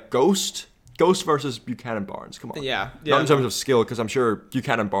 Ghost versus Buchanan Barnes. Come on. Yeah. Not in terms of skill, because I'm sure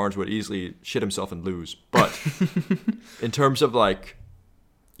Buchanan Barnes would easily shit himself and lose. But in terms of like,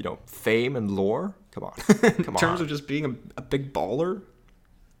 fame and lore, come on. In terms of just being a big baller,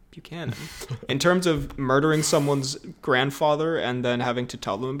 Buchanan. In terms of murdering someone's grandfather and then having to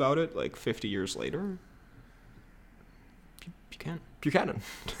tell them about it like 50 years later, Buchanan.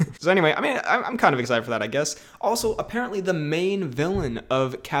 So anyway, I mean, I'm kind of excited for that, I guess. Also, apparently the main villain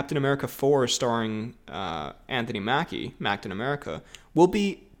of Captain America 4, starring Anthony Mackie, Mactin America, will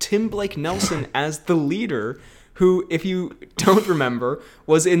be Tim Blake Nelson as the leader, who, if you don't remember,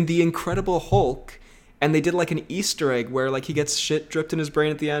 was in The Incredible Hulk, and they did like an Easter egg where like he gets shit dripped in his brain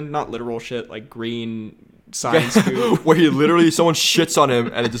at the end. Not literal shit, like green science food. Where someone shits on him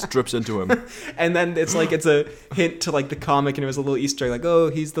and it just drips into him. And then it's a hint to like the comic, and it was a little Easter egg, like, oh,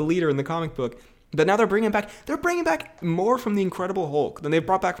 he's the leader in the comic book. But now they're bringing back more from The Incredible Hulk than they've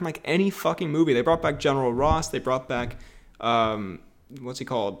brought back from like any fucking movie. They brought back General Ross. They brought back, what's he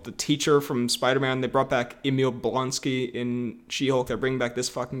called? The teacher from Spider-Man. They brought back Emil Blonsky in She-Hulk. They're bringing back this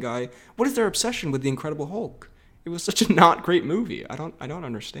fucking guy. What is their obsession with The Incredible Hulk? It was such a not great movie. I don't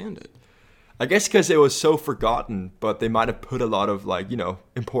understand it. I guess because it was so forgotten, but they might have put a lot of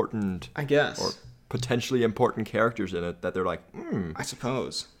important, I guess, or potentially important characters in it that they're like, I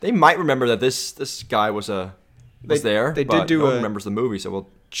suppose they might remember that this guy was there. They but did do no one remembers the movie, so we'll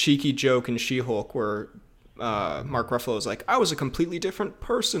cheeky joke in She-Hulk where Mark Ruffalo is like, I was a completely different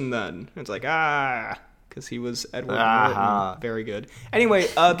person then. And it's like, because he was Edward Norton. Very good. Anyway,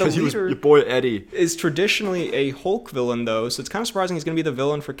 the leader, your boy Eddie, is traditionally a Hulk villain, though, so it's kind of surprising he's going to be the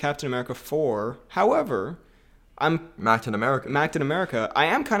villain for Captain America 4. However, Mactin America. I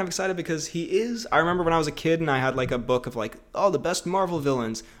am kind of excited because he is... I remember when I was a kid and I had like a book of like, the best Marvel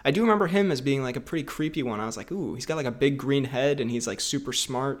villains. I do remember him as being like a pretty creepy one. I was like, ooh, he's got like a big green head and he's like super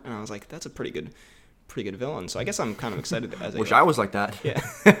smart. And I was like, that's a pretty good villain. So I guess I'm kind of excited. I was like that. Yeah.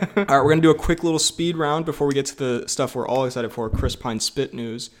 All right, we're going to do a quick little speed round before we get to the stuff we're all excited for, Chris Pine spit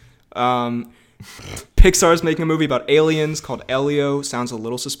news. Pixar's making a movie about aliens called Elio. Sounds a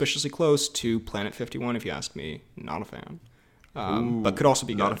little suspiciously close to Planet 51, if you ask me. Not a fan. But could also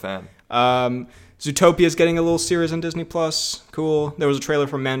be good. Not a fan. Zootopia's getting a little series on Disney+. Cool. There was a trailer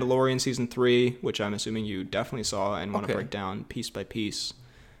for Mandalorian Season 3, which I'm assuming you definitely saw and want to break down piece by piece.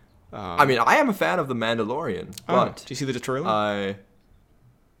 I mean, I am a fan of The Mandalorian, but... Do you see the trailer?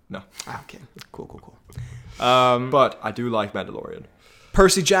 No. Okay. Cool. But I do like Mandalorian.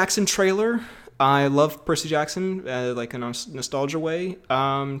 Percy Jackson trailer. I love Percy Jackson, like in a nostalgia way.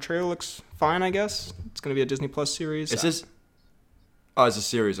 Trailer looks fine, I guess. It's going to be a Disney Plus series. Is this... Oh, it's a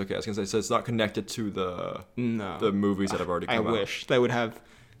series. Okay, I was going to say, so it's not connected to the movies that have already come out. I wish. They would have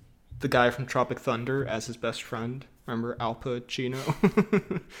the guy from Tropic Thunder as his best friend. Remember Al Pacino?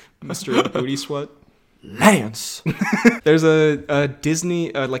 Mr. Booty Sweat? Lance! There's a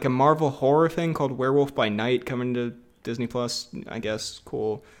Disney, like a Marvel horror thing called Werewolf by Night coming to Disney Plus, I guess.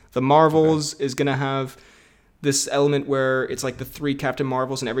 Cool. The Marvels is going to have this element where it's like the 3 Captain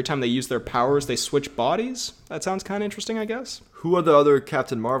Marvels, and every time they use their powers, they switch bodies. That sounds kind of interesting, I guess. Who are the other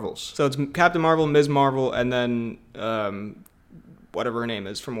Captain Marvels? So it's Captain Marvel, Ms. Marvel, and then whatever her name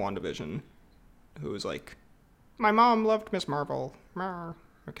is from WandaVision, who was like, my mom loved Miss Marvel, or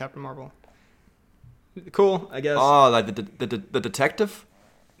Captain Marvel. Cool, I guess. Oh, like the detective?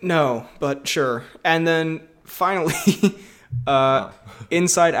 No, but sure. And then finally,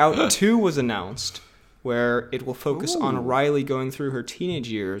 Inside Out 2 was announced, where it will focus on Riley going through her teenage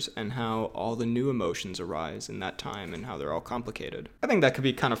years and how all the new emotions arise in that time and how they're all complicated. I think that could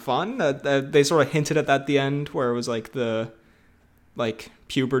be kind of fun. They sort of hinted at that at the end, where it was like like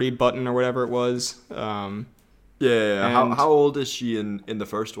puberty button or whatever it was. Yeah. How old is she in the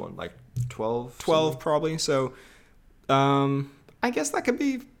first one? Like 12? 12 probably. So I guess that could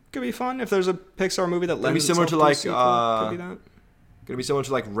be fun if there's a Pixar movie that lends similar itself to like sequel, could be that. Gonna be similar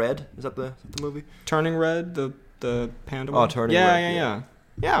to like Red. Is that the movie? Turning Red, the panda Oh, one. Turning Red.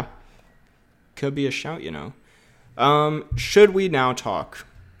 Yeah. Could be a shout, you know. Should we now talk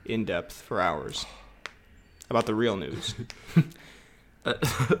in depth for hours about the real news?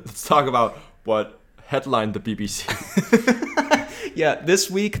 Let's talk about what headlined the BBC. Yeah, this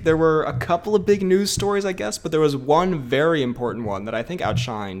week there were a couple of big news stories, I guess, but there was one very important one that I think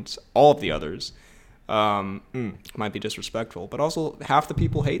outshined all of the others. Might be disrespectful, but also half the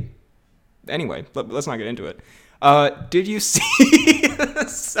people hate. Anyway, let's not get into it. Did you see...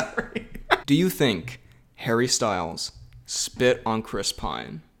 Sorry. Do you think Harry Styles spit on Chris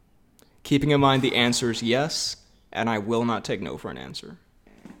Pine? Keeping in mind the answer is yes, and I will not take no for an answer.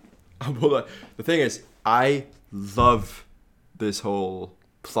 Well, the thing is, I love this whole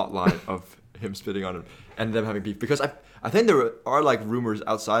plot line of him spitting on him and them having beef, because I think there are like rumors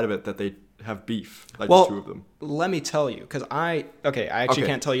outside of it that they have beef, like the two of them. Let me tell you, because I actually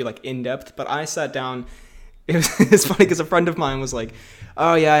can't tell you like in depth, but I sat down. It's funny because a friend of mine was like,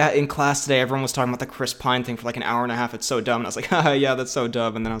 "Oh yeah, in class today, everyone was talking about the Chris Pine thing for like an hour and a half. It's so dumb." And I was like, "Yeah, that's so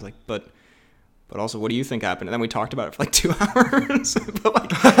dumb." And then I was like, "But also, what do you think happened?" And then we talked about it for like 2 hours. But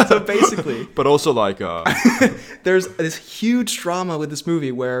like, so basically, but also like, there's this huge drama with this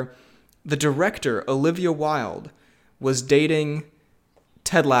movie where the director Olivia Wilde was dating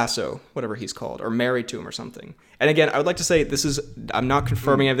Ted Lasso, whatever he's called, or married to him or something. And again, I would like to say I'm not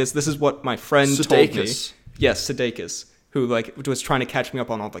confirming any of this. This is what my friend told me. Yes, Sudeikis, who like was trying to catch me up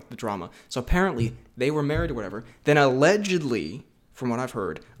on all like the drama. So apparently they were married or whatever. Then allegedly, from what I've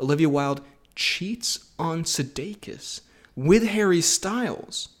heard, Olivia Wilde cheats on Sudeikis with Harry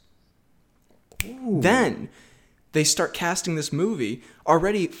Styles. Ooh. Then they start casting this movie.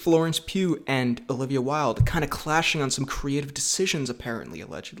 Already Florence Pugh and Olivia Wilde kind of clashing on some creative decisions, apparently,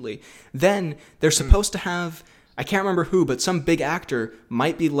 allegedly. Then they're supposed to have, I can't remember who, but some big actor,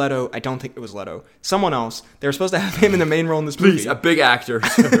 might be Leto. I don't think it was Leto. Someone else. They were supposed to have him in the main role in this movie. Please, a big actor.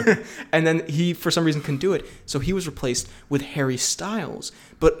 And then he, for some reason, couldn't do it. So he was replaced with Harry Styles.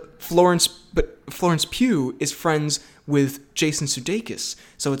 But Florence Pugh is friends with Jason Sudeikis.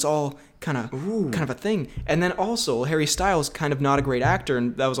 So it's all kind of a thing. And then also Harry Styles, kind of not a great actor,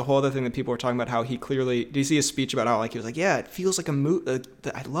 and that was a whole other thing that people were talking about, how he clearly, did you see his speech about how like he was like, yeah, it feels like a movie.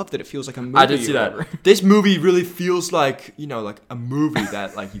 I love that it feels like a movie. I did see that. This movie really feels like, you know, like a movie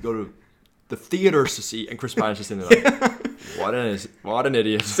that like you go to the theaters to see, and Chris Pine is just in there like, what an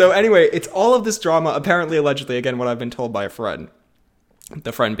idiot. So anyway, it's all of this drama, apparently, allegedly, again, what I've been told by a friend.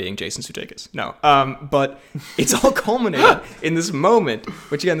 The friend being Jason Sudeikis. No. But it's all culminated in this moment,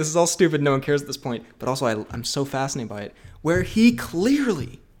 which again, this is all stupid, no one cares at this point, but also I'm so fascinated by it, where he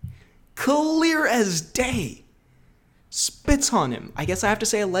clearly, clear as day, spits on him. I guess I have to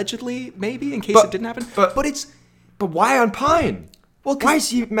say allegedly, maybe, in case it didn't happen. But why on Pine? Well, why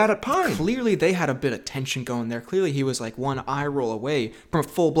is he mad at Pine? Clearly they had a bit of tension going there. Clearly he was like one eye roll away from a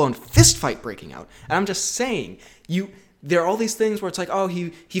full-blown fist fight breaking out. And I'm just saying, there are all these things where it's like, oh,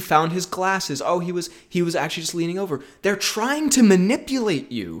 he found his glasses. Oh, he was actually just leaning over. They're trying to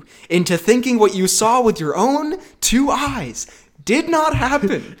manipulate you into thinking what you saw with your own 2 eyes did not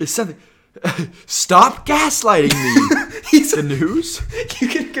happen. It's something. Stop gaslighting me. The news?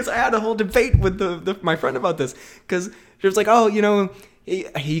 Because I had a whole debate with my friend about this. Because she was like, oh, you know,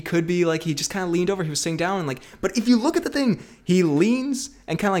 he could be like, he just kind of leaned over. He was sitting down and like, but if you look at the thing, he leans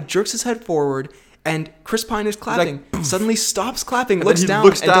and kind of like jerks his head forward. And Chris Pine is clapping, like, suddenly stops clapping, and looks down,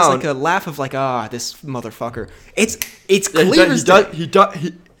 and does like a laugh of like, this motherfucker. It's clear as day.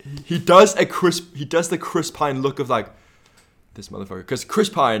 He does the Chris Pine look of like, this motherfucker. Because Chris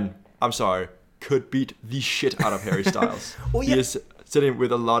Pine, I'm sorry, could beat the shit out of Harry Styles. Well, yeah. He is sitting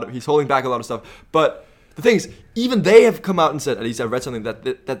with he's holding back a lot of stuff. But the thing is, even they have come out and said, at least I read something,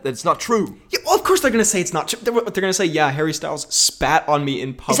 that it's not true. Yeah, well, of course they're going to say it's not true. They're going to say, yeah, Harry Styles spat on me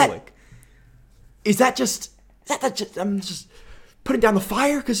in public. Is that just I'm just putting down the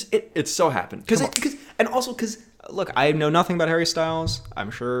fire? Because it so happened. Because look, I know nothing about Harry Styles.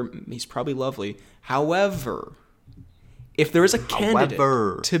 I'm sure he's probably lovely. However, if there is a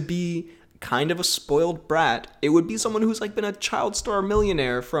candidate to be kind of a spoiled brat, it would be someone who's like been a child star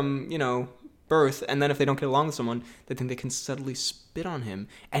millionaire from, you know, birth, and then if they don't get along with someone, they think they can subtly spit on him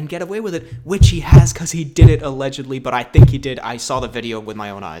and get away with it, which he has because he did it allegedly, but I think he did. I saw the video with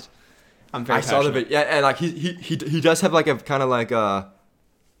my own eyes. I saw the video, yeah, and like he does have like a kind of like I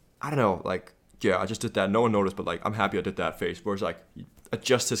don't know, like yeah, I just did that. No one noticed, but like, I'm happy I did that face. Where it's like, you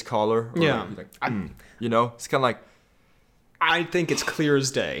adjust his collar. Or Yeah. like, you know, it's kind of like. I think it's clear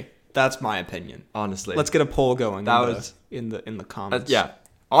as day. That's my opinion. Honestly, Let's get a poll going. That in the comments. yeah.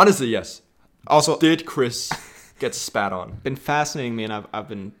 Honestly, yes. Also, did Chris get spat on? Been fascinating me, and I've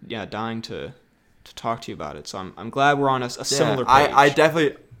been dying to talk to you about it. So I'm glad we're on a similar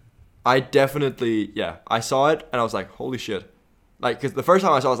page. I definitely, yeah. I saw it and I was like, holy shit. Like, because the first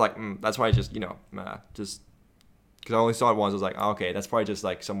time I saw it, I was like, that's probably just, just, because I only saw it once, I was like, oh, okay, that's probably just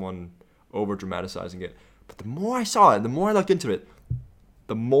like someone over dramatizing it. But the more I saw it, the more I looked into it,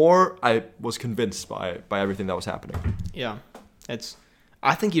 the more I was convinced by everything that was happening. Yeah.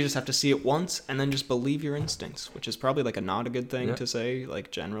 I think you just have to see it once and then just believe your instincts, which is probably like not a good thing to say,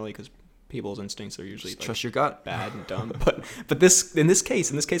 like generally, because people's instincts are usually like, trust your gut, bad and dumb. but in this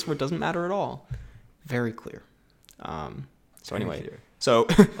case where it doesn't matter at all, very clear. So anyway, so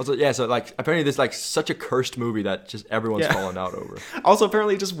also so like apparently there's like such a cursed movie that just everyone's fallen out over. Also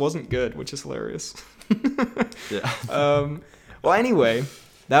apparently it just wasn't good, which is hilarious. Yeah. Well, anyway,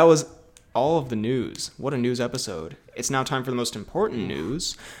 that was all of the news. What a news episode. It's now time for the most important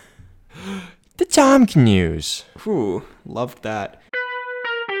news. The Tom News. Whew, loved that.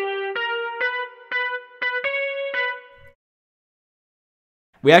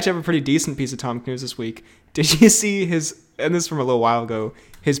 We actually have a pretty decent piece of Tom News this week. Did you see his, and this is from a little while ago,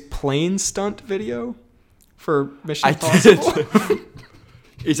 his plane stunt video for Mission Impossible? Did.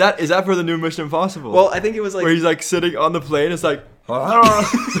 Is that for the new Mission Impossible? Well, I think it was like... where he's like sitting on the plane, it's like...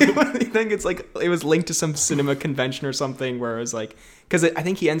 I think it's like, it was linked to some cinema convention or something where it was like... Because I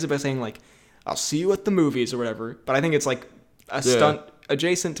think he ends up by saying like, I'll see you at the movies or whatever. But I think it's like a stunt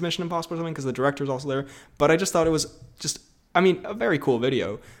adjacent to Mission Impossible or something because the director's also there. But I just thought it was just... a very cool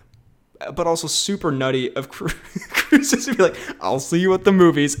video, but also super nutty of Cruise to be like, I'll see you at the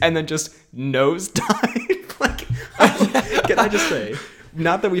movies, and then just nosedive. Like, can I just say,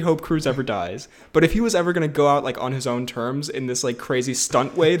 not that we hope Cruise ever dies, but if he was ever going to go out like on his own terms in this like crazy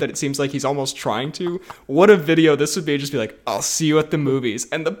stunt way that it seems like he's almost trying to, what a video this would be. Just be like, I'll see you at the movies,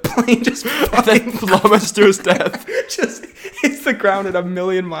 and the plane just fucking plummets to his death. Just hits the ground at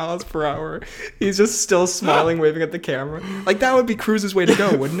 1,000,000 miles per hour. He's just still smiling, waving at the camera. Like, that would be Cruise's way to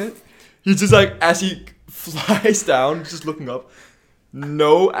go, wouldn't it? He's just like, as he flies down, just looking up,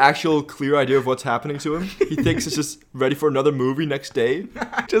 no actual clear idea of what's happening to him. He thinks it's just ready for another movie next day.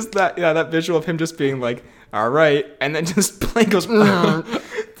 Just that visual of him just being like, all right, and then just plane goes.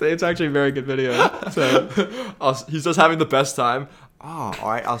 It's actually a very good video. So he's just having the best time. All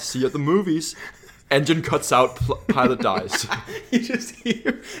right, I'll see you at the movies. Engine cuts out, pilot dies. You just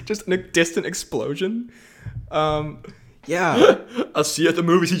hear just a distant explosion. Yeah. I'll see you at the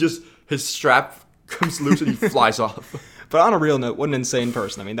movies. His strap comes loose and he flies off. But on a real note, what an insane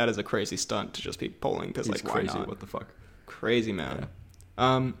person. I mean, that is a crazy stunt to just be polling because, like, why crazy. not? What the fuck? Crazy, man.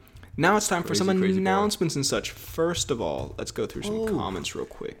 Yeah. Now it's time for some announcements and such. First of all, let's go through some comments real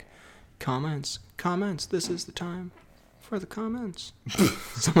quick. Comments. This is the time for the comments.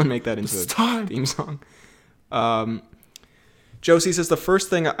 Someone make that into a theme song. Josie says, the first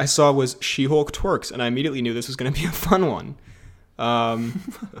thing I saw was She-Hulk twerks, and I immediately knew this was going to be a fun one.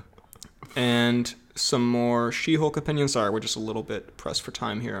 And some more She-Hulk opinions. Sorry, we're just a little bit pressed for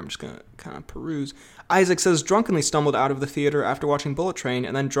time here. I'm just going to kind of peruse. Isaac says, drunkenly stumbled out of the theater after watching Bullet Train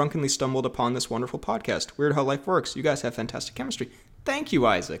and then drunkenly stumbled upon this wonderful podcast. Weird how life works. You guys have fantastic chemistry. Thank you,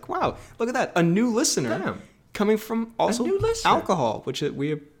 Isaac. Wow, look at that. A new listener. Damn. Coming from also alcohol, which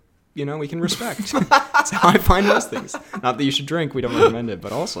we can respect. That's how I find most things. Not that you should drink. We don't recommend it.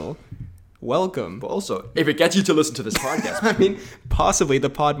 But also, welcome. But also, if it gets you to listen to this podcast. I mean, possibly the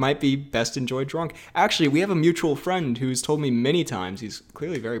pod might be best enjoyed drunk. Actually, we have a mutual friend who's told me many times, he's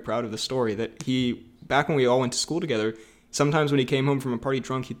clearly very proud of the story, that back when we all went to school together, sometimes when he came home from a party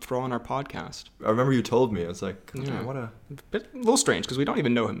drunk, he'd throw on our podcast. I remember you told me. I was like, yeah. What a little strange, because we don't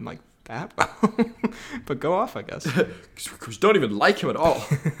even know him like that well. But go off, I guess. Because we don't even like him at all.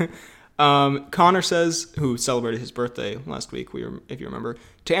 Connor says, who celebrated his birthday last week, if you remember,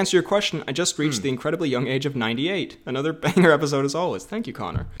 to answer your question, I just reached the incredibly young age of 98. Another banger episode as always. Thank you,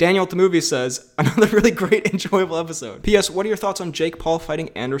 Connor. Daniel at the movie says, another really great, enjoyable episode. P.S. What are your thoughts on Jake Paul fighting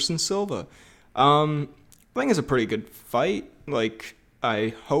Anderson Silva? I think it's a pretty good fight. Like,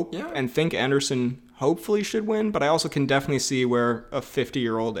 I hope and think Anderson hopefully should win, but I also can definitely see where a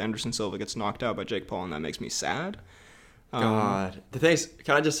 50-year-old Anderson Silva gets knocked out by Jake Paul, and that makes me sad. God. The thing is,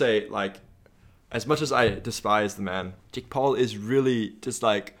 can I just say, like, as much as I despise the man, Jake Paul is really just,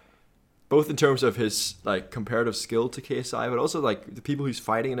 like, both in terms of his, like, comparative skill to KSI, but also, like, the people he's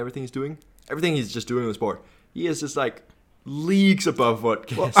fighting and everything he's doing, everything he's just doing in the sport. He is just, like, leagues above what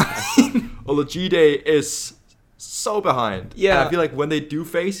KSI. Although G-Day is so behind. Yeah. And I feel like when they do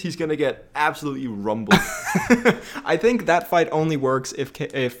face, he's going to get absolutely rumbled. I think that fight only works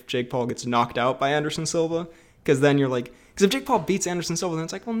if Jake Paul gets knocked out by Anderson Silva, because then you're like, because if Jake Paul beats Anderson Silva, then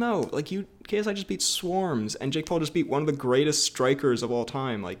it's like, well, no, like KSI just beat Swarms, and Jake Paul just beat one of the greatest strikers of all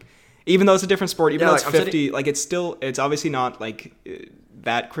time. Like, even though it's a different sport, even though it's 50, like it's obviously not like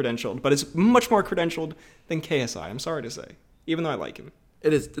that credentialed, but it's much more credentialed than KSI. I'm sorry to say, even though I like him.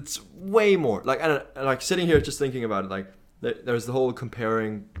 It is. It's way more. Like, and like sitting here just thinking about it, like there's the whole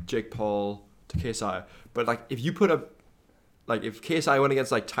comparing Jake Paul to KSI. But like, if you if KSI went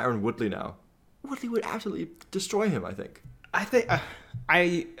against like Tyron Woodley now, Woodley would absolutely destroy him. I think. I think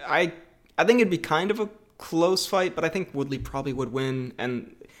it'd be kind of a close fight, but I think Woodley probably would win,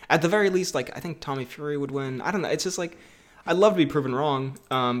 and at the very least, like I think Tommy Fury would win. I don't know. It's just like, I'd love to be proven wrong,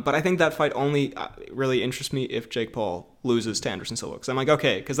 but I think that fight only really interests me if Jake Paul loses to Anderson Silva. Because I'm like,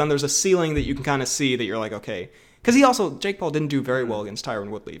 okay, because then there's a ceiling that you can kind of see that you're like, okay. Because Jake Paul didn't do very well against Tyron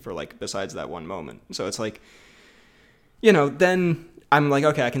Woodley for like, besides that one moment. So it's like, then I'm like,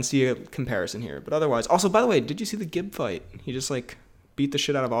 okay, I can see a comparison here. But otherwise, also, by the way, did you see the Gibb fight? He just like beat the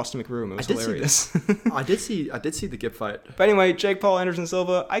shit out of Austin McBroom. It was hilarious. I did see the Gibb fight. But anyway, Jake Paul, Anderson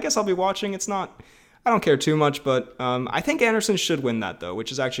Silva, I guess I'll be watching. It's not... I don't care too much, but I think Anderson should win that, though,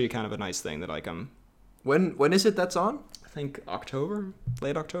 which is actually kind of a nice thing that like When is it that's on? I think October,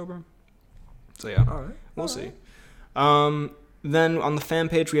 late October. So yeah, all right, we'll see. Then on the fan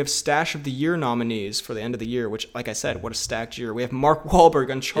page we have Stash of the Year nominees for the end of the year, which, like I said, what a stacked year. We have Mark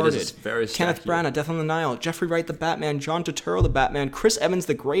Wahlberg, Uncharted, it is very Kenneth Branagh, Death on the Nile, Jeffrey Wright, The Batman, John Turturro, The Batman, Chris Evans,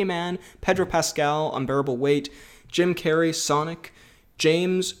 The Gray Man, Pedro Pascal, Unbearable Weight, Jim Carrey, Sonic,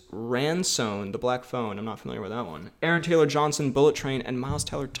 James Ransone, The Black Phone, I'm not familiar with that one, Aaron Taylor Johnson, Bullet Train, and Miles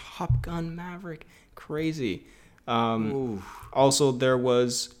Teller, Top Gun Maverick. Crazy. Also, there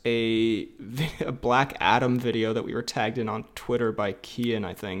was a Black Adam video that we were tagged in on Twitter by Kian,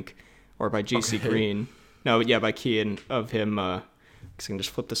 I think, or by GC Green. No, yeah, by Kian, of him. I can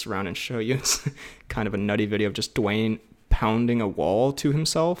just flip this around and show you. It's kind of a nutty video of just Dwayne pounding a wall to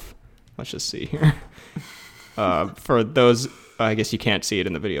himself. Let's just see here. For those... I guess you can't see it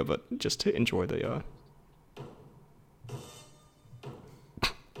in the video, but just to enjoy the...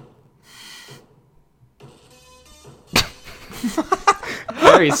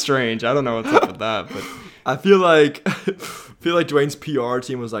 Very strange. I don't know what's up with that, but... I feel like Dwayne's PR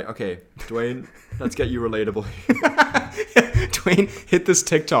team was like, okay, Dwayne, let's get you relatable. Dwayne hit this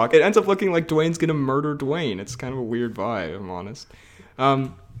TikTok. It ends up looking like Dwayne's gonna murder Dwayne. It's kind of a weird vibe, if I'm honest.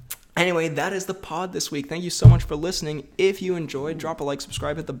 Anyway, that is the pod this week. Thank you so much for listening. If you enjoyed, drop a like,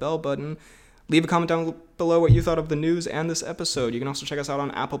 subscribe, hit the bell button. Leave a comment down below what you thought of the news and this episode. You can also check us out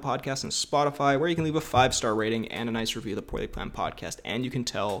on Apple Podcasts and Spotify, where you can leave a 5-star rating and a nice review of the Poorly Planned Podcast. And you can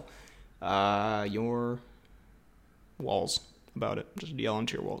tell your walls about it. Just yell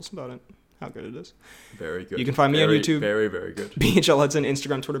into your walls about it. How good it is. Very good. You can find me on YouTube. Very, very good. BHL Hudson,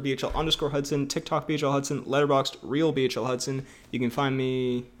 Instagram, Twitter, BHL_Hudson, TikTok, BHL Hudson, Letterboxd, Real BHL Hudson. You can find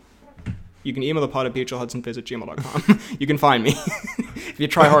me... You can email the pod at bhlhudsonfizz@gmail.com. You can find me. If you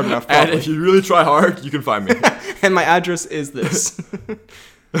try hard enough. Probably. And if you really try hard, you can find me. And my address is this.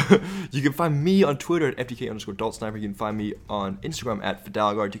 You can find me on Twitter at FDK_DaltSniper. You can find me on Instagram at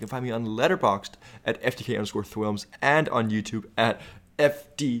Fidalgard. You can find me on Letterboxd at FDK_Thwilms. And on YouTube at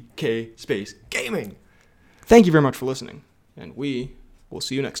FDK Space Gaming. Thank you very much for listening. And we will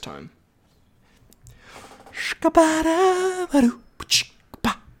see you next time.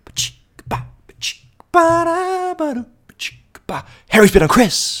 Harry's been on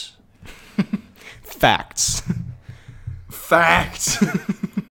Chris. Facts. Facts.